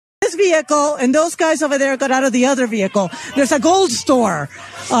this vehicle, and those guys over there got out of the other vehicle. There's a gold store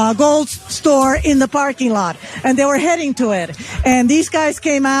in the parking lot, and they were heading to it. And these guys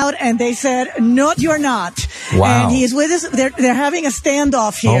came out, and they said, "No, you're not." Wow. And he's with us. They're having a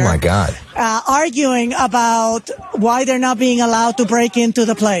standoff here. Oh, my God. Arguing about why they're not being allowed to break into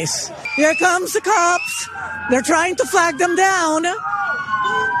the place. Here comes the cops. They're trying to flag them down.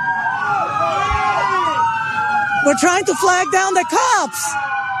 We're trying to flag down the cops.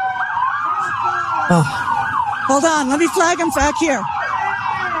 Oh. Hold on. Let me flag them back here.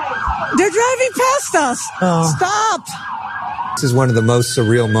 They're driving past us. Oh. Stop. This is one of the most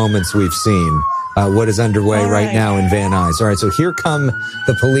surreal moments we've seen. What is underway right now in Van Nuys. All right, so here come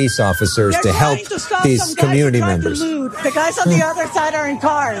the police officers to help these community members. The guys on the other side are in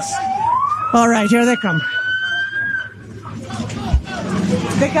cars. All right, here they come.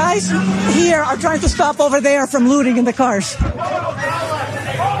 The guys here are trying to stop over there from looting in the cars.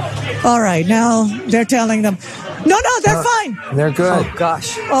 All right, now they're telling them, no, they're fine. They're good. Oh,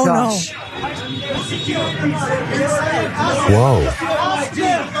 gosh. Oh, gosh. no. Whoa.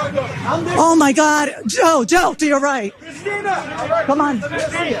 Oh, my God. Joe, to your right. Come on.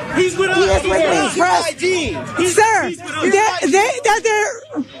 He's with us. He is with me. Press. Sir,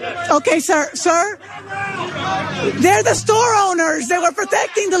 they're okay, sir. They're the store owners. They were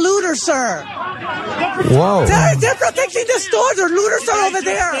protecting the looters, sir. Whoa. They're protecting the stores. The looters are over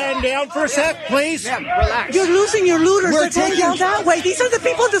there. Stand down for a sec, please. Yeah, relax. You're losing your looters. They're going down that way. These are the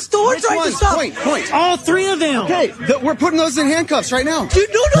people in the store trying to stop. Point. All three of them. Okay, we're putting those in handcuffs right now. No,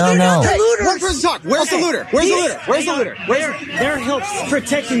 they're not the looters. One person talk. Where's the looter? Where's the looter? They're help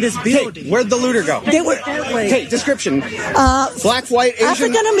protecting this building. Where'd the looter go? They were Okay, description. Black, white, Asian.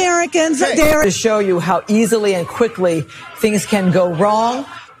 African Americans. They're To show you how easily and quickly things can go wrong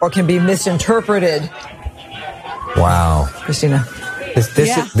or can be misinterpreted. Wow. Christina.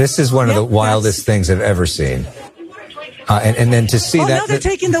 This is one of the wildest things I've ever seen. And then to see that. Now they're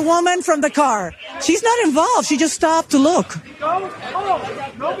taking the woman from the car. She's not involved. She just stopped to look.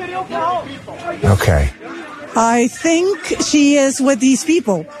 Okay. I think she is with these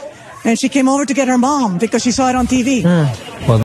people. And she came over to get her mom because she saw it on TV. Well,